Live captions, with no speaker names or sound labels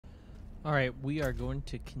All right, we are going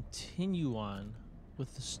to continue on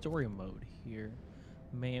with the story mode here.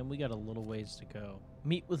 Man, we got a little ways to go.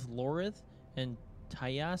 Meet with Lilith and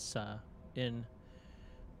Tyasa in,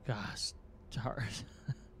 gosh,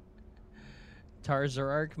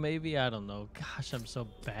 Tarzarark maybe? I don't know. Gosh, I'm so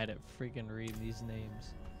bad at freaking reading these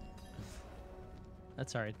names.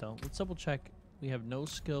 That's all right, though. Let's double check. We have no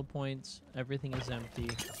skill points. Everything is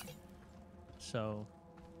empty. So,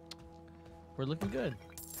 we're looking good.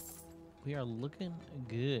 We are looking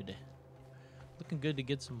good. Looking good to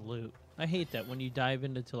get some loot. I hate that when you dive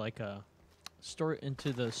into like a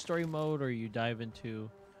into the story mode, or you dive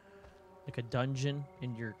into like a dungeon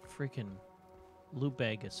and your freaking loot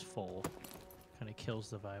bag is full. Kind of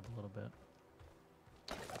kills the vibe a little bit.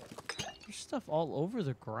 There's stuff all over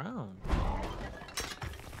the ground.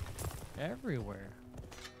 Everywhere.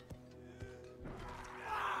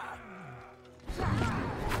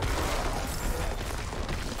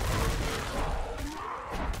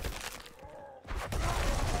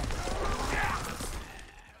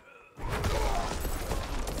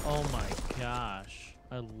 Oh my gosh.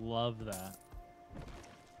 I love that.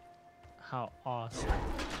 How awesome.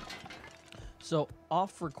 So,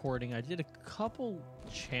 off recording, I did a couple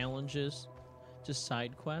challenges, just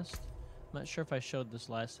side quests. I'm not sure if I showed this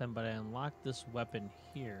last time, but I unlocked this weapon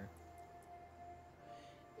here.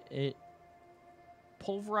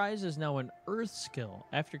 Pulverize is now an earth skill.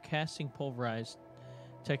 After casting Pulverize,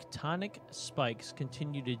 tectonic spikes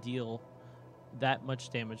continue to deal that much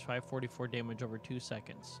damage, 544 damage over 2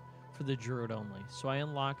 seconds for the Druid only. So I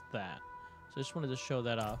unlocked that. So I just wanted to show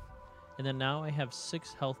that off. And then now I have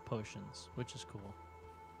 6 health potions, which is cool.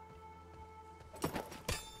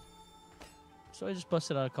 So I just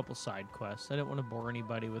busted out a couple side quests. I didn't want to bore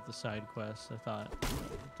anybody with the side quests. I thought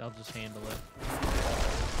I'll just handle it.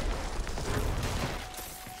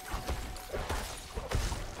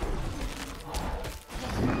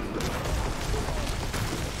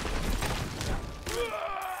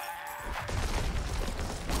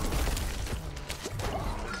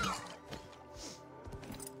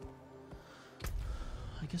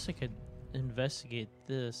 I guess I could investigate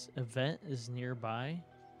this. Event is nearby.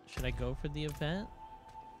 Should I go for the event?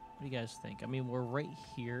 What do you guys think? I mean, we're right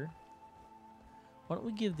here. Why don't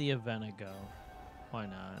we give the event a go? Why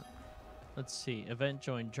not? Let's see. Event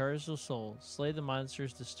join. Jars of Soul. Slay the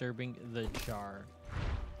monsters disturbing the jar.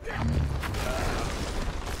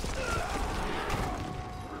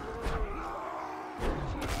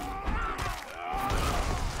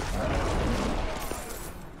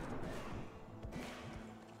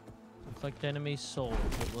 Collect enemy souls,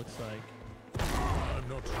 it looks like. I'm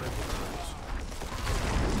not ready for this.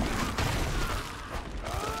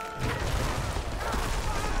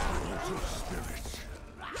 Spirit.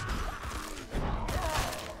 I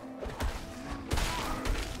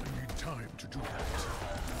need time to do that.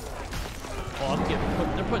 Oh, I'm getting put.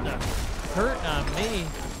 They're putting a hurt on me.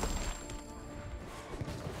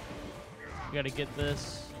 We gotta get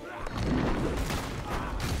this.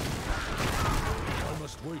 I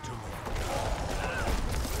must wait a moment.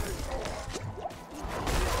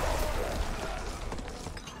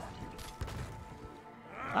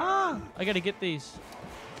 Ah! I gotta get these.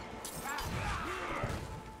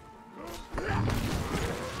 I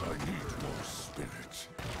need more spirit.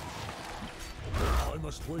 I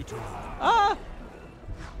must wait a moment. Ah!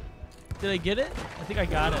 Did I get it? I think I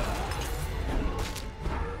got it.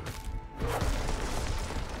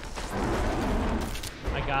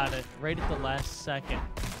 I got it right at the last second.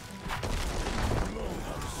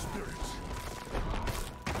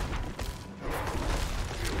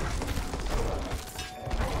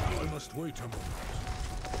 I must wait a moment.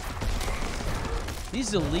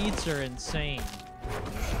 These elites are insane.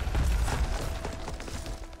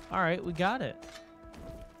 All right, we got it.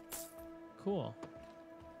 Cool.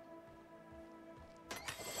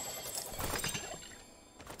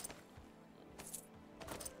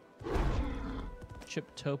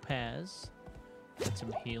 Chip Topaz. Get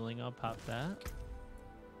some healing. I'll pop that.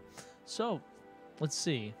 So, let's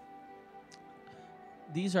see.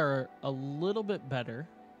 These are a little bit better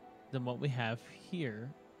than what we have here.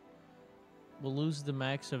 We'll lose the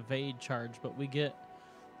max evade charge, but we get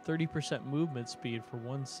 30% movement speed for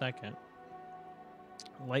 1 second.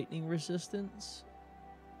 Lightning resistance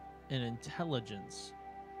and intelligence.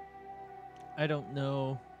 I don't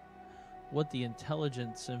know what the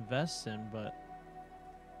intelligence invests in, but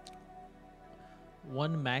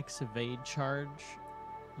 1 max evade charge.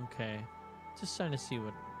 Okay. Just trying to see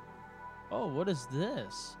what... Oh, what is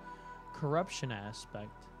this? Corruption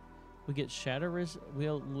aspect. We get shatter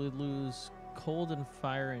we'll lose cold and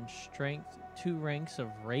fire and strength, 2 ranks of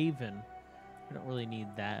raven We don't really need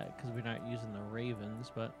that because we're not using the ravens,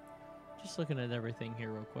 but just looking at everything here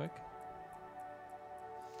real quick.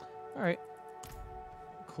 All right.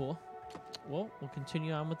 Cool. Well, we'll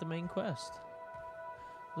continue on with the main quest.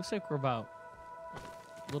 Looks like we're about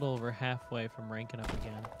a little over halfway from ranking up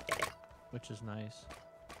again, which is nice.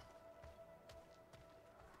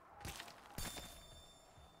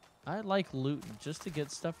 I like looting just to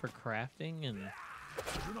get stuff for crafting and...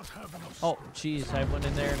 I do not have enough Oh, jeez, I went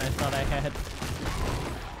in there and I thought I had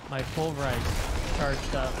my pulverize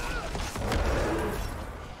charged up.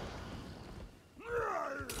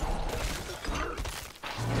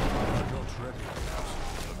 I'm not ready.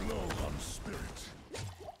 I'm low on spirit.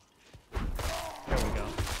 There we go.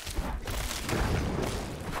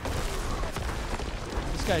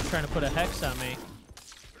 This guy's trying to put a hex on me.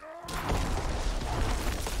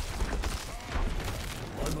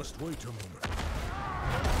 I must wait a moment.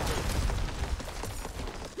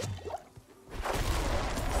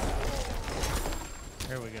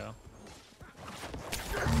 There we go.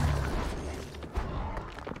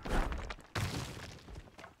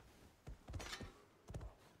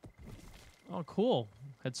 Oh, cool.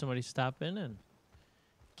 Had somebody stop in and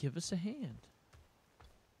give us a hand.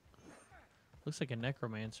 Looks like a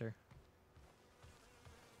necromancer.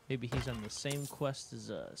 Maybe he's on the same quest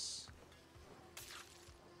as us.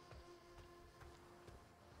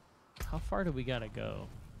 How far do we gotta go?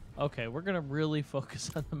 Okay, we're gonna really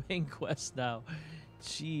focus on the main quest now.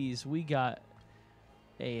 Jeez, we got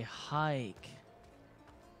a hike.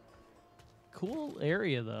 Cool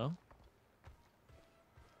area, though.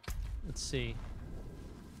 Let's see.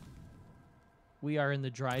 We are in the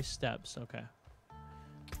dry steppes. Okay.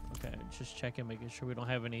 Okay, just checking, making sure we don't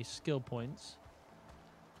have any skill points.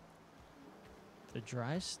 The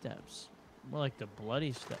dry steppes. More like the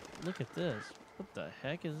bloody steppe. Look at this. What the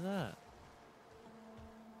heck is that?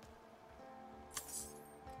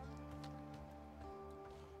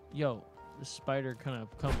 Yo, this spider kind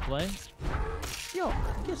of come play. Yo,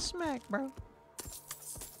 get smacked, bro.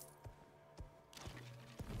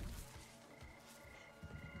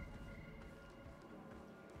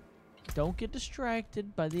 Don't get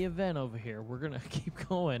distracted by the event over here. We're gonna keep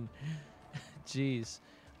going. Jeez,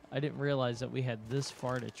 I didn't realize that we had this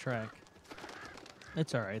far to trek.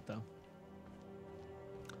 It's all right though.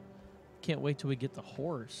 Can't wait till we get the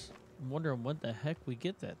horse. I'm wondering what the heck we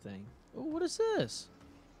get that thing. Oh, what is this?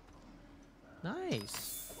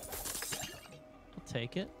 Nice. I'll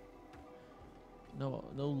take it. No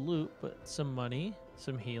loot, but some money,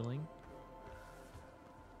 some healing.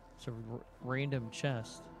 It's a random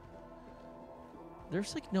chest.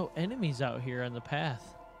 There's like no enemies out here on the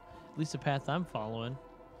path. At least the path I'm following.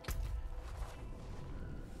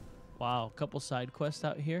 Wow, a couple side quests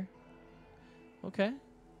out here. Okay.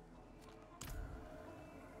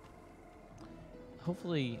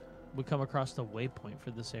 Hopefully we come across the waypoint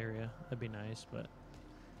for this area. That'd be nice, but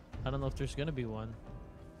I don't know if there's gonna be one.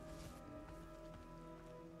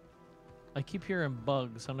 I keep hearing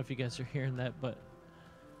bugs. I don't know if you guys are hearing that, but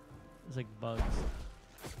it's like bugs.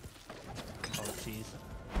 Oh, jeez.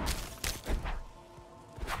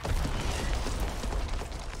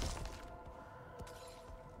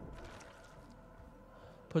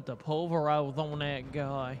 Put the pulverize on that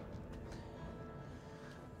guy.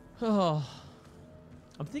 Oh.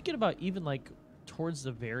 I'm thinking about even like towards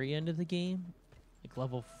the very end of the game, like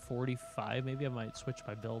level 45, maybe I might switch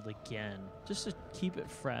my build again just to keep it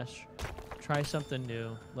fresh. Try something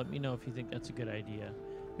new. Let me know if you think that's a good idea.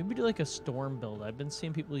 Maybe do like a storm build. I've been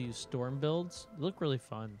seeing people use storm builds. They look really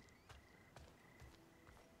fun.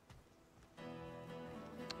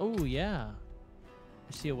 Oh yeah.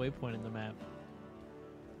 I see a waypoint in the map.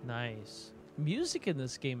 Nice. Music in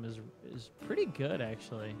this game is pretty good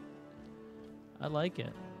actually. I like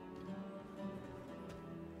it.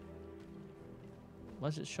 Why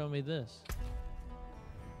does it show me this?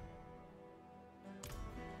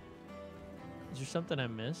 Is there something I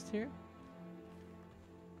missed here?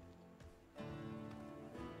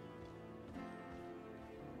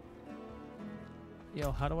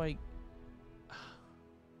 Yo, how do I...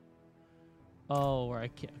 Oh, where I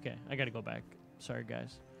can't... Okay, I gotta go back. Sorry,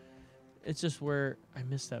 guys. It's just where I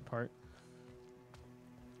missed that part.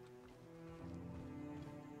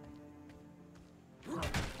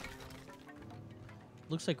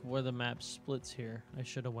 Looks like where the map splits here. I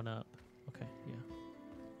should have went up. Okay, yeah.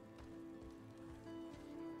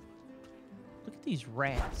 Look at these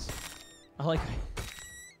rats. I like...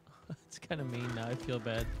 It's kind of mean now. I feel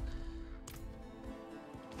bad.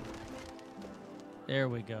 There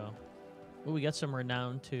we go. Oh, we got some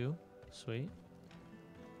renown too. Sweet.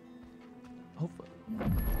 Hopefully.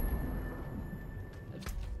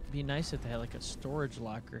 Be nice if they had like a storage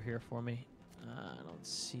locker here for me. I don't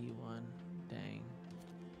see one. Dang.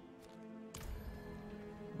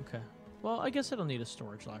 Okay. Well, I guess I don't need a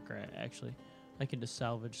storage locker, actually. I can just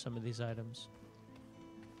salvage some of these items.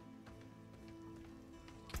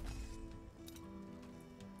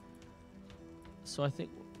 So I think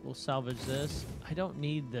we'll salvage this. I don't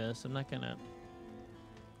need this. I'm not gonna...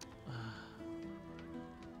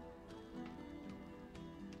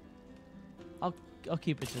 I'll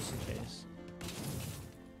keep it just in case.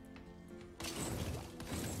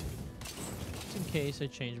 Just in case I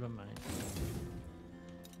change my mind.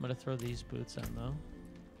 I'm gonna throw these boots on though.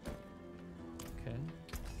 Okay.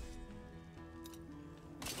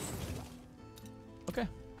 Okay.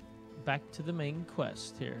 Back to the main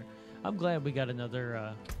quest here. I'm glad we got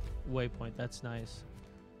another waypoint. That's nice.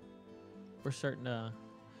 We're starting to...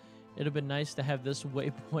 It'd have been nice to have this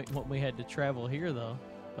waypoint when we had to travel here though,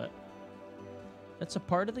 but that's a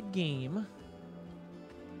part of the game.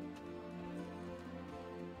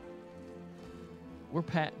 We're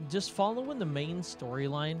just following the main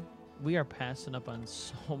storyline. We are passing up on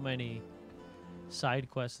so many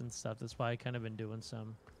side quests and stuff. That's why I kind of been doing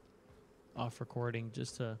some off recording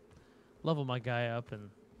just to level my guy up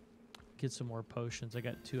and get some more potions. I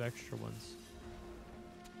got 2 extra ones.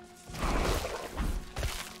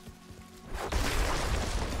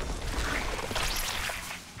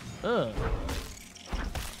 Ugh.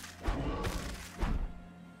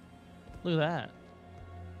 Look at that.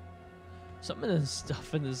 Some of this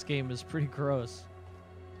stuff in this game is pretty gross.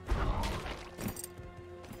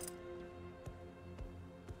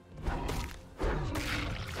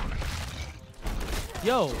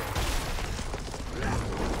 Yo!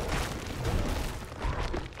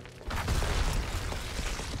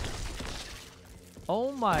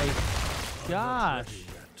 Oh my gosh!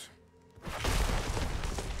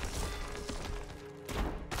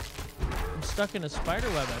 I'm stuck in a spider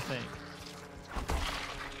web, I think.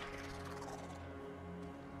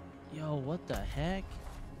 Yo, what the heck?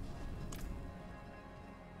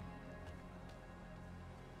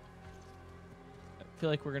 I feel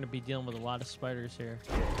like we're gonna be dealing with a lot of spiders here.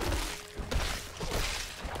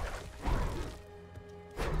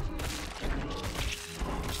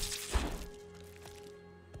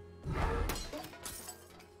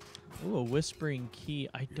 Ooh, a whispering key.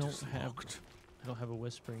 I don't have a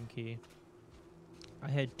whispering key. I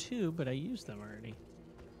had 2, but I used them already.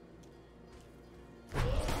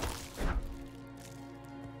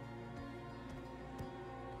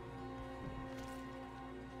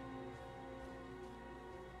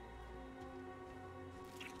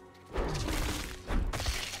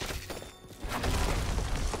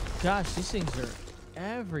 Gosh, these things are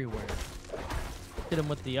everywhere. Hit him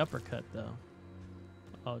with the uppercut, though.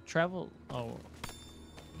 Oh, travel. Oh,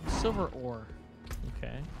 silver ore.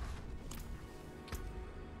 Okay.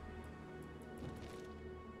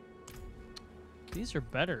 These are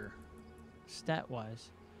better,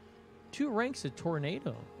 stat-wise. 2 ranks of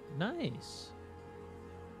tornado. Nice.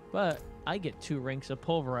 But I get 2 ranks of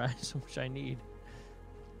pulverize, which I need.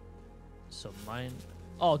 So mine...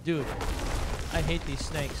 Oh, dude. I hate these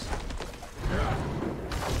snakes. I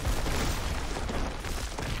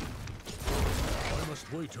must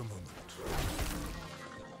wait a moment.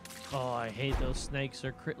 Oh, I hate those snakes.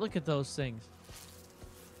 Look at those things.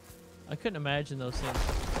 I couldn't imagine those things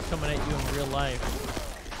coming at you in real life.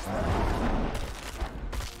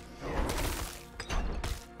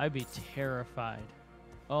 I'd be terrified.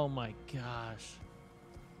 Oh my gosh.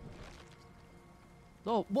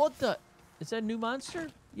 Oh, what the? Is that a new monster?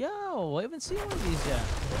 Yo, I haven't seen one of these yet.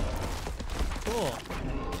 Cool.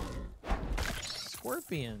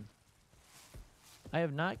 Scorpion. I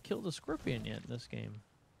have not killed a scorpion yet in this game.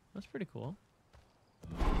 That's pretty cool.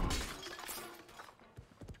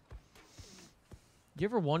 Do you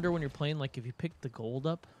ever wonder when you're playing, like, if you pick the gold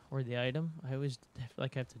up or the item? I always feel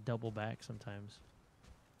like I have to double back sometimes.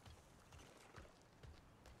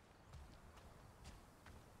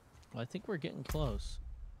 Well, I think we're getting close.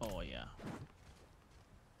 Oh, yeah.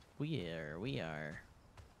 We are.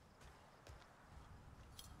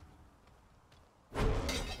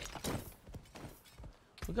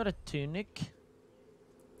 We got a tunic.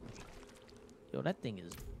 Yo, that thing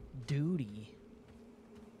is duty.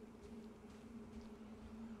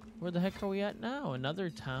 Where the heck are we at now?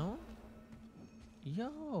 Another town?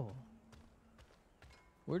 Yo.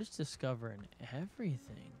 We're just discovering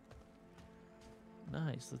everything.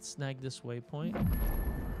 Nice. Let's snag this waypoint.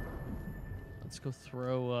 Let's go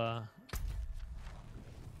throw,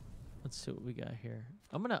 let's see what we got here.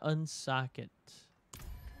 I'm gonna unsocket.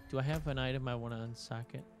 Do I have an item I want to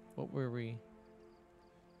unsocket? What were we?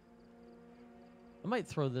 I might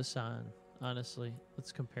throw this on, honestly.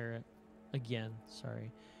 Let's compare it. Again,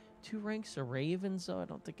 sorry. 2 ranks of ravens, though. I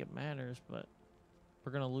don't think it matters, but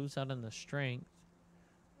we're going to lose out on the strength.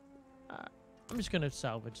 I'm just going to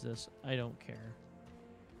salvage this. I don't care.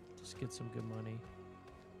 Just get some good money.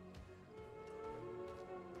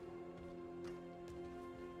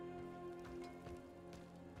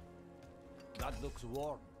 That looks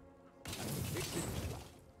warm. Fix it.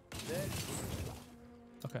 There.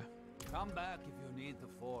 Okay. Come back if you need the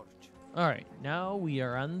forge. All right. Now we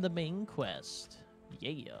are on the main quest.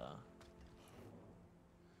 Yeah.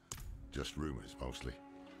 Just rumors, mostly.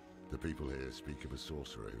 The people here speak of a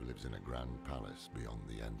sorcerer who lives in a grand palace beyond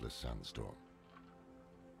the endless sandstorm.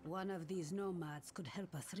 One of these nomads could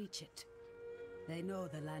help us reach it. They know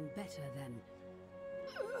the land better than...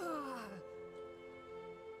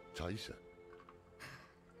 Taisa?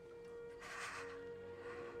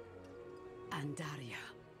 Andaria.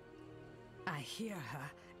 I hear her.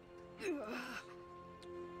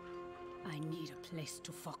 I need a place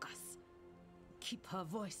to focus. Keep her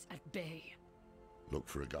voice at bay. Look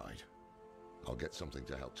for a guide. I'll get something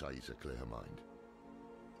to help Taisa clear her mind.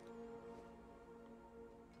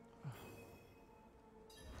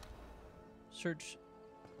 Search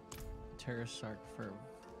Terrasark for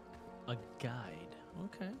a guide.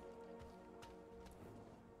 Okay.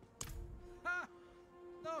 Ha!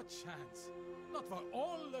 No chance. Not for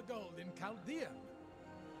all the gold in Chaldean.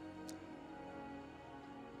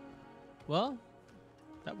 Well,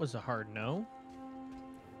 that was a hard no.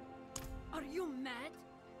 Are you mad?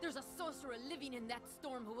 There's a sorcerer living in that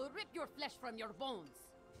storm who will rip your flesh from your bones.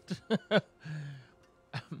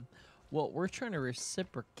 Well, we're trying to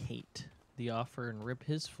reciprocate the offer and rip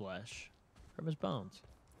his flesh from his bones.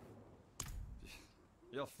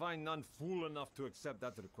 You'll find none fool enough to accept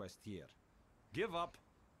that request here. Give up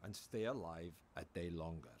and stay alive a day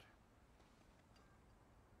longer.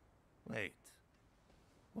 Wait.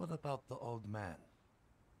 What about the old man?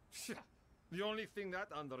 The only thing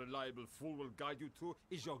that unreliable fool will guide you to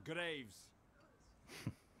is your graves.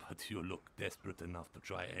 But you look desperate enough to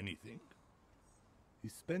try anything. He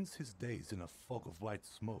spends his days in a fog of white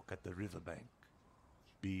smoke at the riverbank.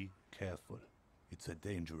 Be careful. It's a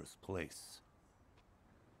dangerous place.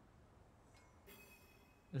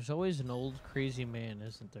 There's always an old crazy man,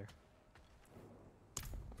 isn't there?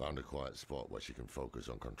 Found a quiet spot where she can focus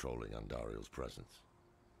on controlling Andariel's presence.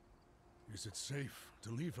 Is it safe to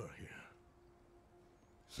leave her here?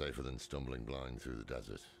 Safer than stumbling blind through the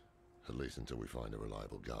desert. At least until we find a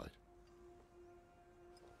reliable guide.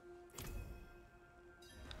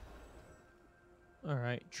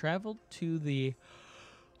 Alright, travel to the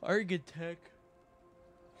Argitech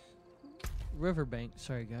riverbank.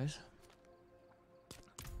 Sorry, guys.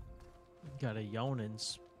 Got a yawning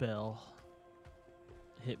spell.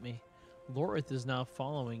 Hit me. Lilith is now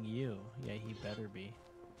following you. Yeah, he better be.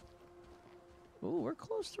 Ooh, we're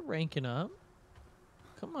close to ranking up.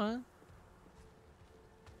 Come on.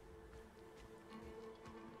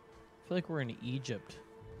 I feel like we're in Egypt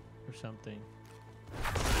or something.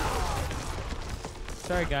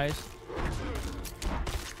 Sorry, guys.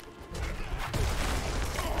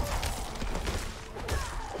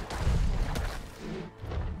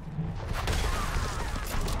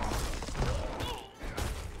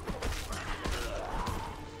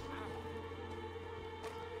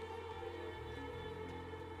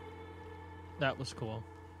 That was cool.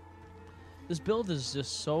 This build is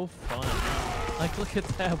just so fun. Like, look at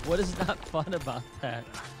that. What is not fun about that?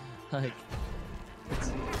 Like,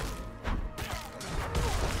 it's...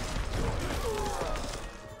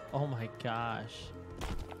 Oh my gosh.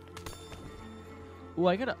 Ooh,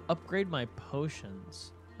 I gotta upgrade my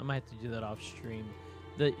potions. I might have to do that off stream.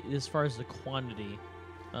 As far as the quantity,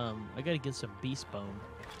 I gotta get some beast bone.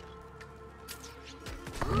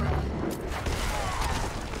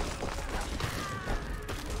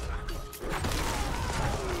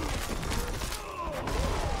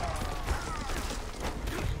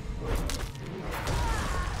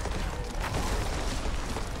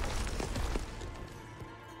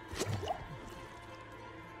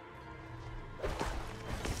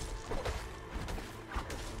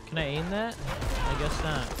 Can I aim that? I guess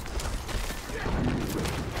not.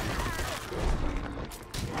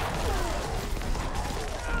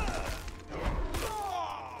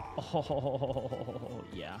 Oh,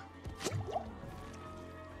 yeah.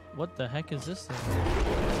 What the heck is this thing?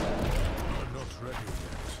 I'm not ready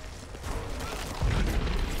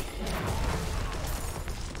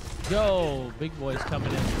yet. Go! Big boy's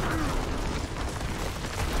coming in.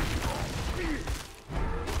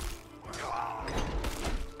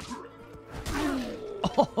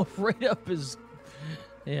 Oh, right up his...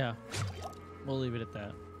 Yeah. We'll leave it at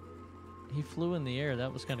that. He flew in the air.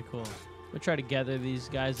 That was kind of cool. We'll try to gather these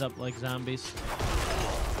guys up like zombies.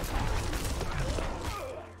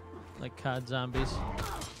 Like COD zombies.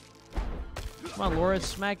 Come on, Laura,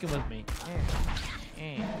 smacking with me.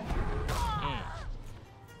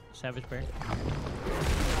 Savage bear.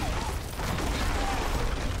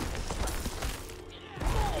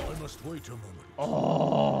 I must wait a moment.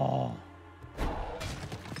 Oh!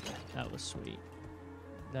 That was sweet.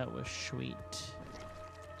 That was sweet.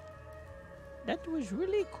 That was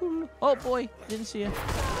really cool. Oh boy, didn't see it.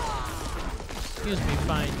 Excuse me,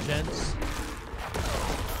 fine gents.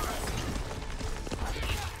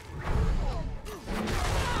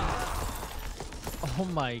 Oh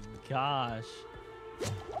my gosh.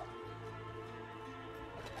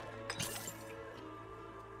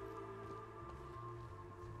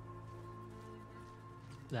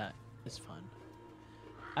 That is fun.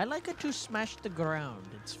 I like it to smash the ground.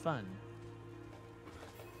 It's fun.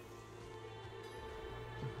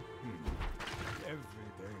 Every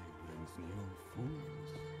day brings new fools.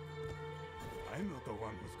 I'm not the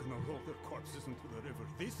one who's gonna roll their corpses into the river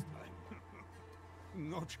this time.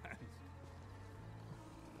 No chance.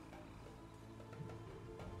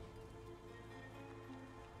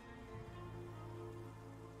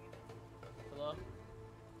 Hello?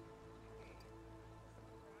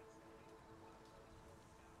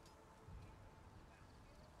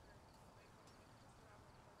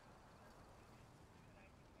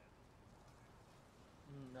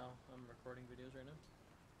 No, I'm recording videos right now.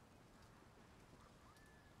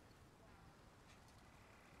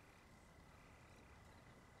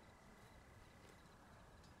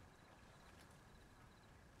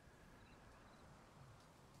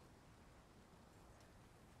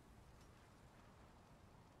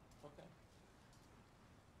 Okay.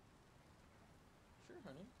 Sure,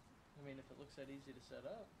 honey. I mean, if it looks that easy to set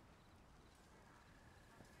up.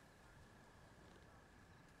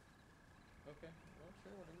 Okay. Well,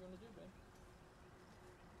 sure. What are you going to do, babe?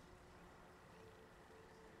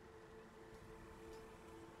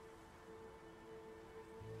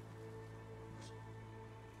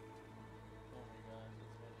 Oh my gosh,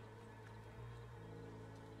 that's funny.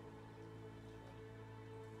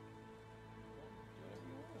 Well, do whatever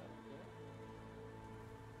you want. I don't care.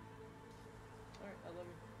 Alright, I love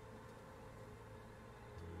you.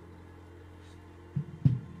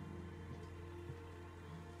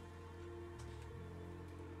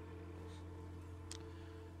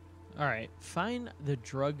 All right, find the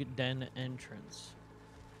drug den entrance.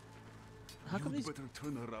 How come these? better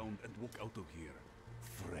turn around and walk out of here,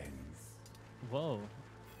 friends. Whoa.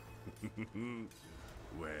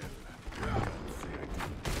 Well, I can't say I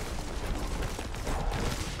can.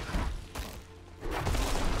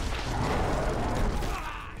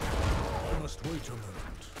 I must wait a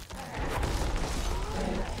moment.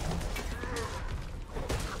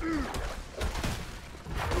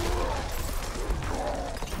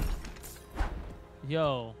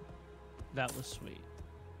 Yo, that was sweet.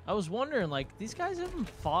 I was wondering, like, these guys haven't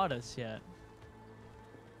fought us yet.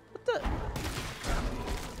 What the?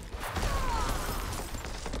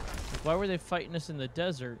 Why were they fighting us in the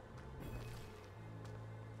desert?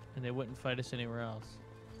 And they wouldn't fight us anywhere else.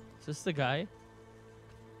 Is this the guy?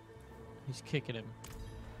 He's kicking him.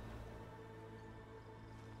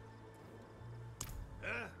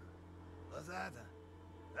 What's that?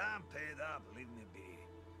 I'm paid up, leave me be.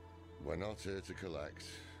 We're not here to collect.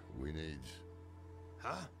 We need...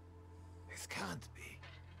 Huh? This can't be.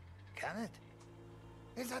 Can it?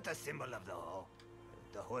 Is that a symbol of the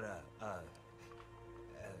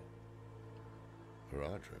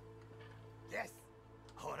Haradrim. Yes,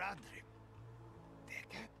 Horadrim.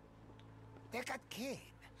 Dekat Kane.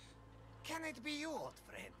 Can it be you, old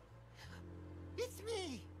friend? It's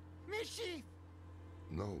me, Mischief.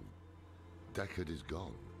 No. Deckard is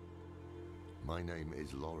gone. My name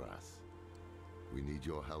is Lorath. We need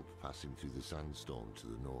your help passing through the sandstorm to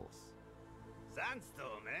the north.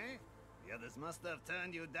 Sandstorm, eh? The others must have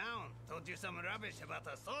turned you down. Told you some rubbish about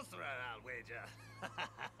a sorcerer, I'll wager.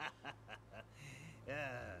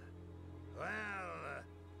 Yeah. Well,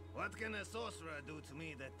 what can a sorcerer do to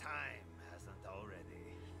me that time hasn't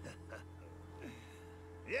already?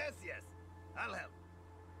 Yes, I'll help.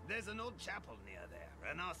 There's an old chapel near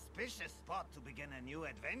there, an auspicious spot to begin a new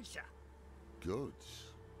adventure. Good.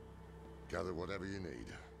 Gather whatever you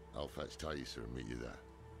need. I'll fetch Thaisa and meet you there.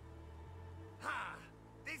 Ha!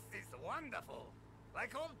 This is wonderful!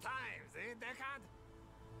 Like old times, eh,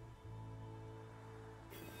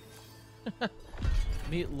 Deckard?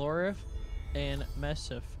 Meet Lilith and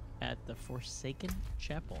Messif at the Forsaken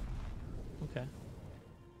Chapel. Okay.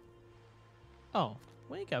 Oh,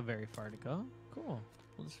 We ain't got very far to go. Cool.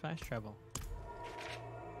 We'll just fast travel.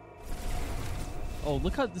 Oh,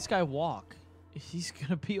 look how this guy walk. He's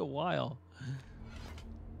gonna be a while.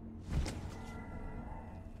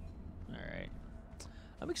 Alright.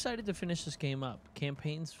 I'm excited to finish this game up.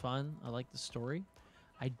 Campaign's fun. I like the story.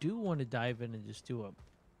 I do want to dive in and just do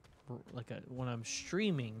when I'm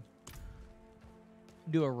streaming,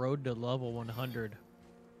 do a road to level 100.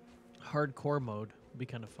 Hardcore mode would be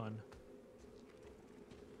kind of fun.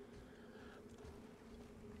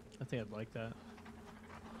 I think I'd like that.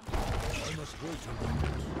 I must wait a moment.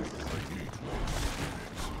 I need more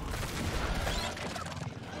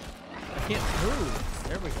I can't move.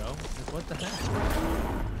 There we go. Like, what the heck?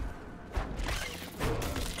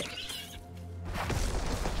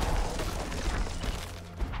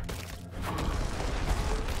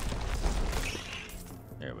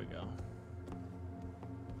 There we go.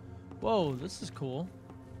 Whoa, this is cool.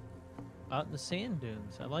 Out in the sand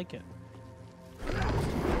dunes. I like it.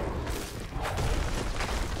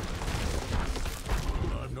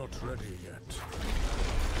 I'm not ready yet.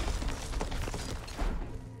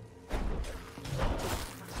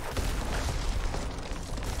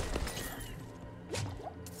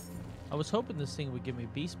 I was hoping this thing would give me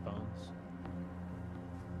beast bones.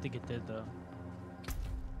 I think it did though.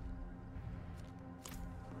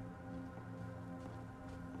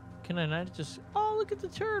 Can I not just... Oh, look at the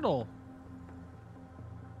turtle.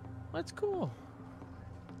 That's cool.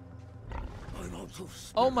 I'm out of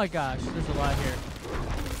space. Oh my gosh, there's a lot here.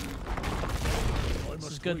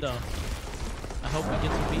 This is good though. I hope we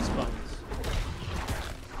get some beast bones.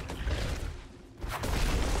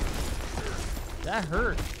 That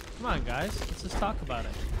hurt. Come on, guys. Let's just talk about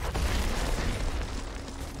it.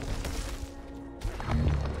 I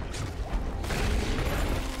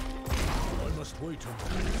must wait a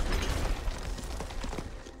moment.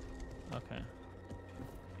 Okay.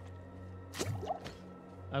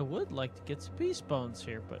 I would like to get some beast bones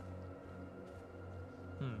here, but...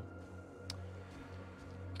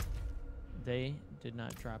 They did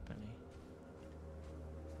not drop any.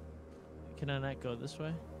 Can I not go this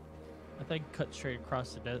way? I think I could cut straight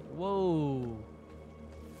across the desert. Whoa!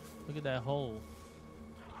 Look at that hole.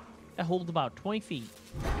 That hole's about 20 feet.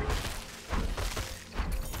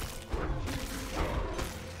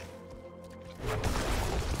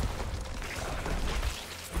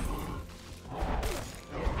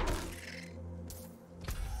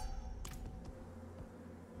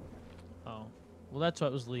 Oh. Well, that's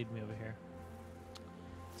what was leading me over here.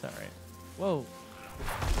 It's alright. Whoa.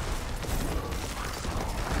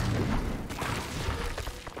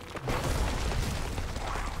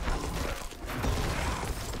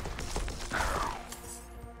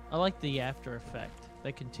 I like the after effect.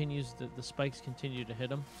 That continues, the spikes continue to hit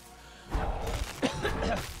them.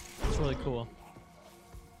 It's really cool.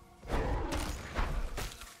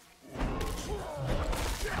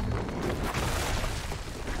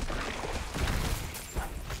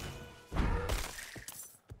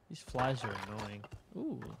 These flies are annoying.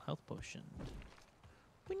 Ooh, health potion.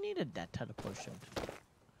 We needed that type of potion.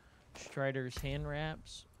 Strider's hand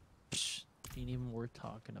wraps. Psh, ain't even worth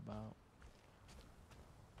talking about.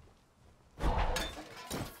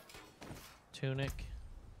 Tunic.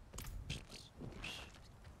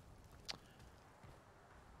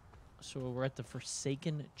 So we're at the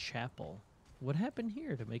Forsaken Chapel. What happened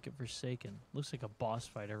here to make it Forsaken? Looks like a boss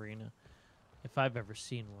fight arena, if I've ever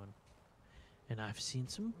seen one. And I've seen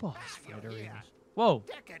some boss fight arenas. Whoa!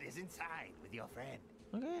 Deckard is inside with your friend.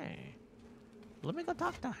 Okay. Let me go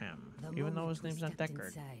talk to him, even though his name's not Deckard.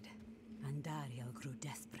 Inside, Andariel grew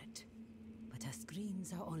desperate. But her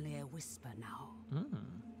screams are only a whisper now.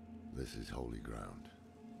 This is holy ground.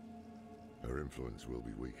 Her influence will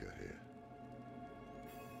be weaker here.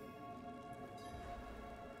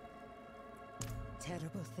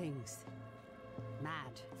 Terrible things.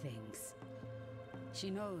 Mad things. She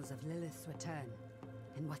knows of Lilith's return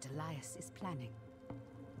and what Elias is planning.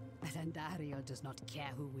 But Andariel does not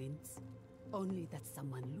care who wins. Only that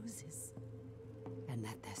someone loses. And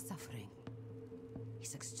that their suffering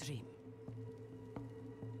is extreme.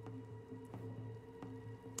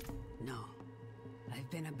 No, I've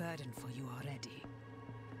been a burden for you already.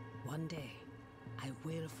 One day, I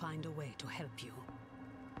will find a way to help you.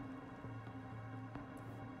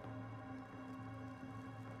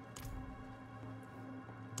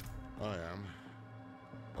 I am.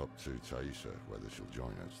 Up to Taissa, whether she'll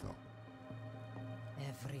join us, though.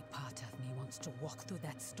 Every part of me wants to walk through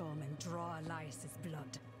that storm and draw Elias's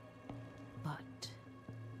blood. But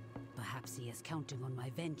perhaps he is counting on my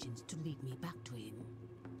vengeance to lead me back to him,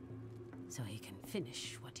 so he can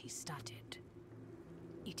finish what he started.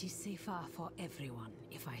 It is safer for everyone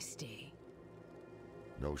if I stay.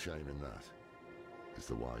 No shame in that. It's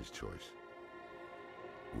the wise choice.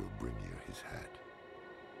 We'll bring you his head.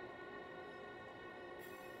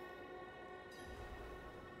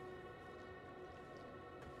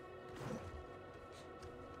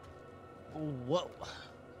 Whoa.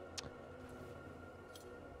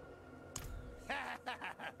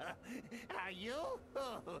 Are you?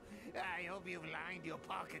 I hope you've lined your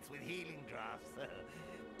pockets with healing drops.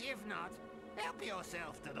 If not, help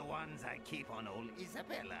yourself to the ones I keep on old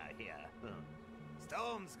Isabella here.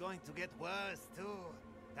 Storm's going to get worse, too.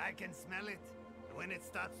 I can smell it. When it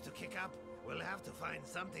starts to kick up, we'll have to find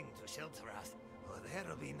something to shelter us, or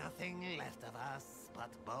there'll be nothing left of us but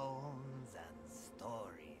bones and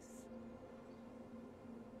stories.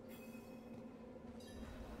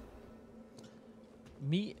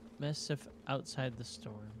 Meet Mastiff outside the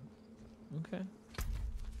storm. Okay.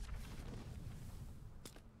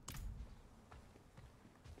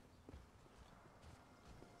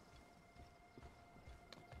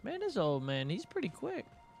 Man, this old man, he's pretty quick.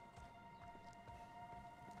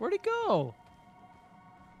 Where'd he go?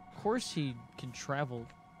 Of course he can travel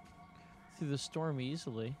through the storm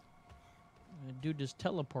easily. The dude just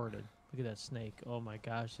teleported. Look at that snake. Oh my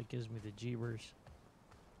gosh, that gives me the jeebers.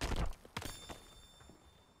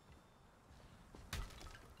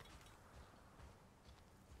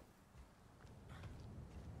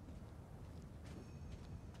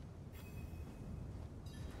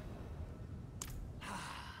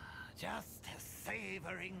 Just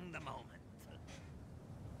savoring the moment.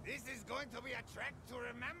 This is going to be a trek to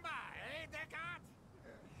remember, eh, Deckard?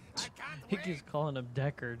 I can't He wait. keeps calling him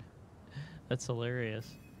Deckard. That's hilarious.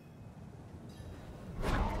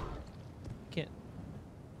 Can't.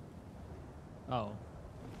 Oh.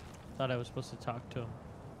 Thought I was supposed to talk to him.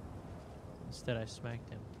 Instead, I smacked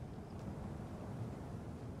him.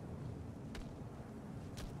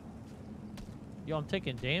 Yo, I'm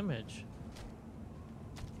taking damage.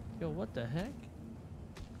 Yo, what the heck?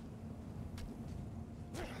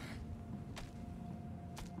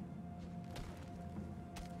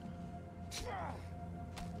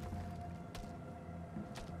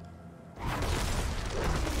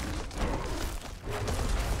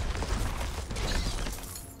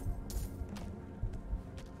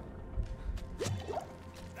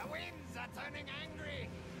 The winds are turning angry.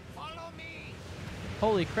 Follow me.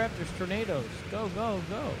 Holy crap, there's tornadoes. Go, go,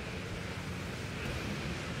 go.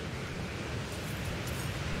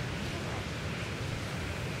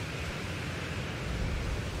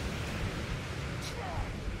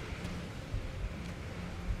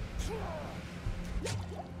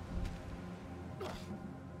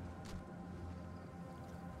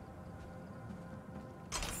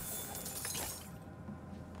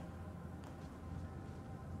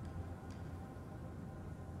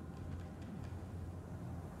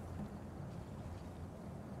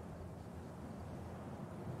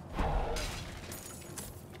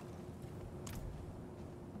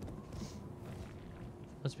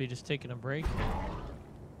 Must be just taking a break. Could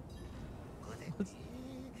it be?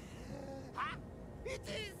 Ha! It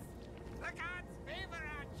is! The gods favor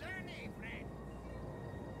our journey, friend.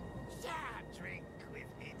 Share drink with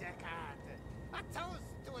me, Deckard. A toast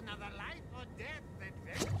to another life or death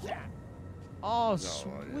adventure. Oh, No,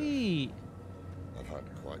 sweet. I've had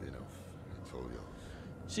quite enough. It's all yours.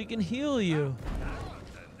 She can heal you. I won't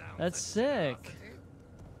turn down That's such sick. generosity.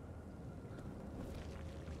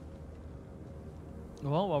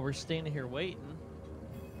 Well, while we're standing here waiting,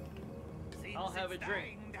 Seems I'll have it's a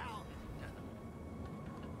drink. dying down.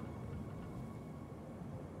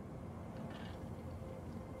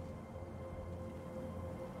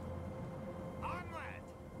 Onward!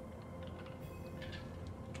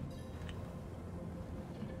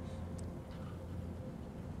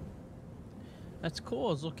 that's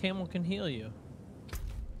cool. His little camel can heal you.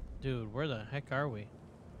 Dude, where the heck are we?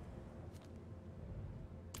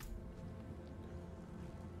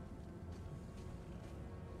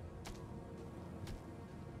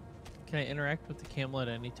 Can I interact with the camel at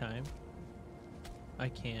any time? I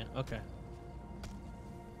can't. Okay.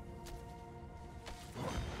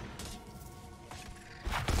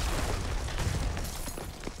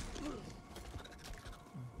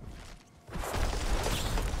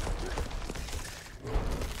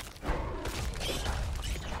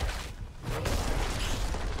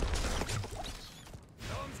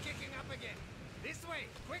 Storm's kicking up again. This way,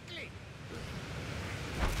 quickly!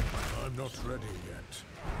 I'm not ready yet.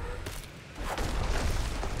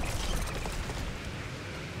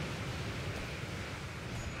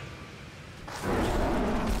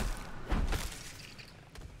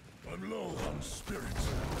 I'm low on spirits.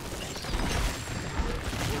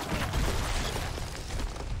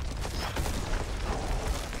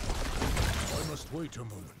 wait a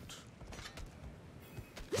moment.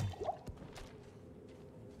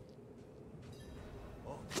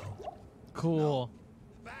 Oh no. Cool.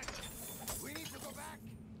 Back! We need to go back!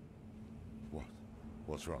 What?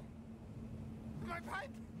 What's wrong? My pipe!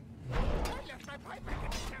 I left my pipe back in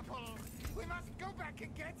the chapel! We must go back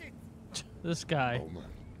and get it! This guy. Oh man,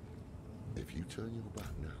 if you turn your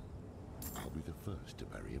back now, I'll be the first to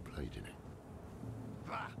bury a blade in it.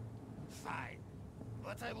 Bah! Fine.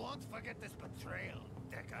 But I won't forget this betrayal,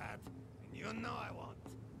 Deckard. And you know I won't.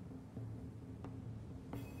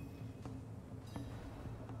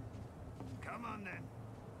 Come on then.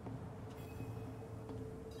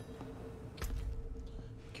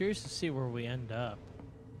 Curious to see where we end up.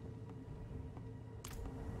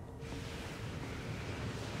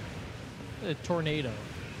 A tornado.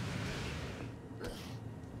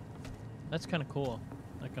 That's kind of cool.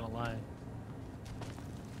 Not gonna lie.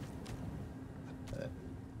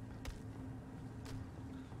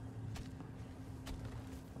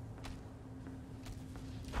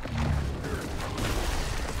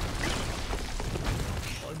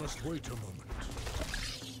 I must wait a moment.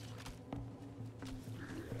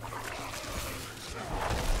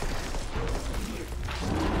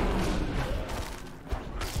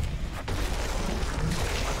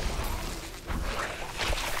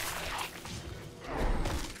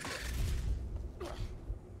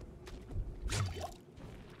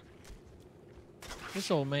 This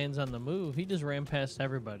old man's on the move. He just ran past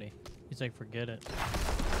everybody. He's like, forget it.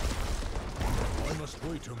 I must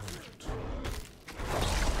wait a moment.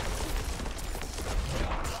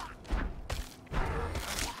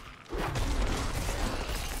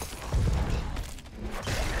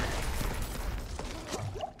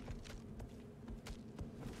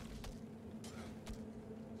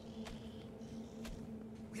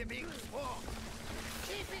 We're being swarmed.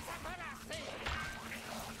 Keep it up on our thing.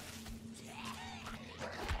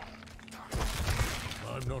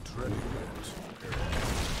 I'm not ready yet.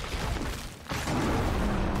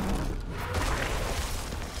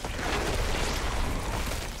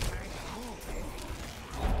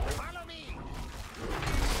 Follow me.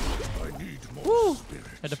 I need more Woo! spirit.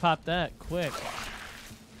 Had to pop that quick.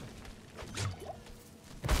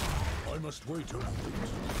 I must wait a moment.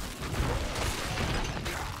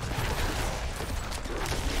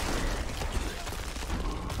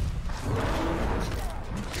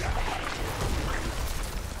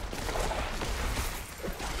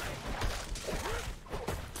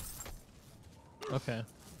 Okay.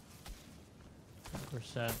 We're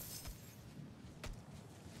set.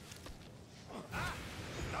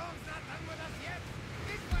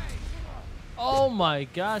 Oh my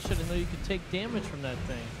gosh, I didn't know you could take damage from that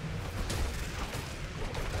thing.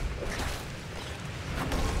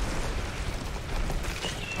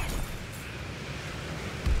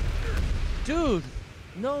 Dude,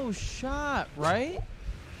 no shot, right?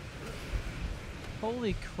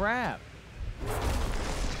 Holy crap.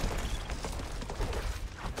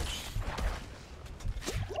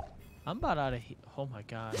 I'm about out of here. Oh my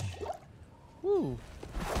gosh. Woo.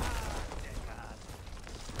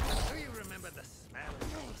 Do you remember the smell of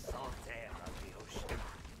the salt air of the ocean?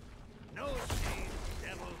 No shame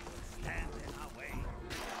devil could stand in our way.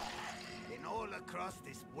 Been all across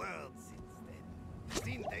this world since then.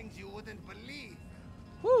 Seen things you wouldn't believe.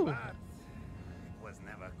 Woo. But it was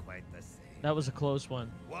never quite the same. That was a close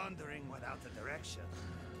one. Wandering without a direction.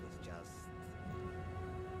 It was just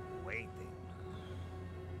waiting.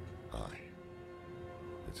 Aye.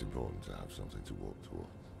 It's important to have something to walk towards.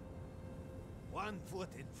 One foot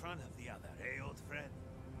in front of the other, eh, old friend?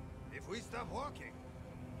 If we stop walking,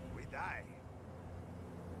 we die.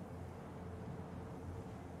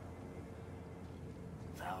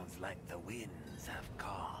 Sounds like the winds have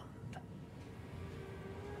calmed.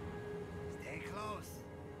 Stay close.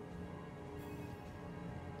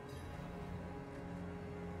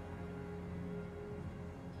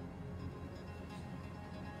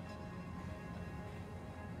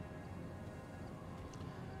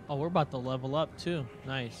 Oh, we're about to level up too.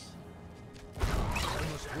 Nice. I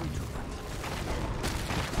must wait a moment.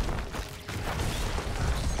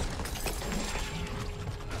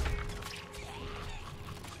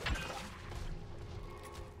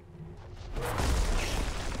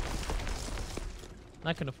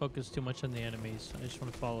 Not gonna focus too much on the enemies. I just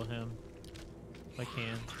want to follow him if I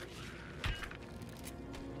can.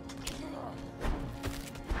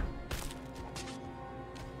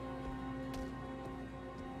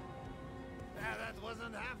 That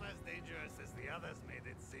wasn't half as dangerous as the others made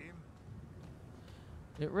it seem.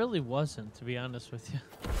 It really wasn't, to be honest with you.